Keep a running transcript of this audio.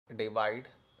divide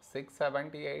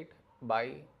 678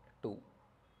 by 2.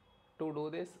 To do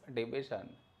this division,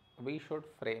 we should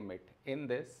frame it in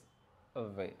this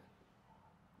way.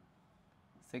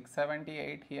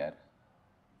 678 here,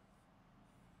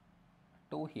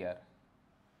 2 here.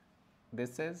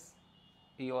 This is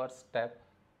your step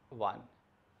 1.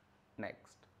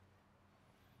 Next,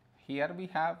 here we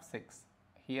have 6,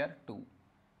 here 2.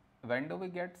 When do we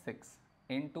get 6?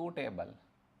 In 2 table,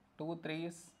 2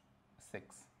 3s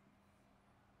 6.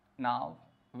 Now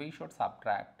we should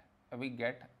subtract, we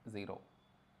get 0.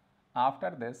 After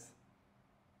this,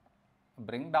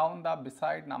 bring down the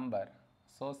beside number,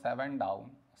 so 7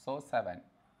 down, so 7.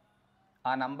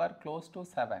 A number close to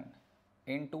 7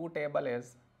 in 2 table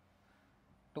is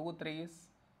 2 3s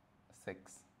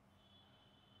 6.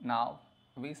 Now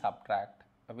we subtract,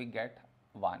 we get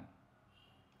 1.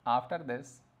 After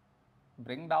this,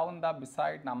 bring down the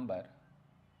beside number,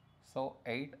 so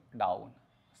 8 down,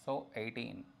 so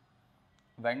 18.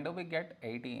 When do we get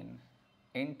 18?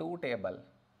 In 2 table,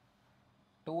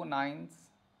 2 9s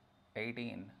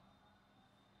 18.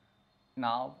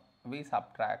 Now we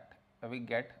subtract, we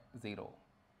get 0.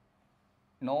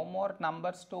 No more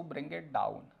numbers to bring it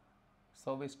down,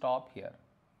 so we stop here.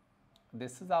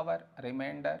 This is our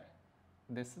remainder,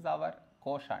 this is our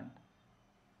quotient.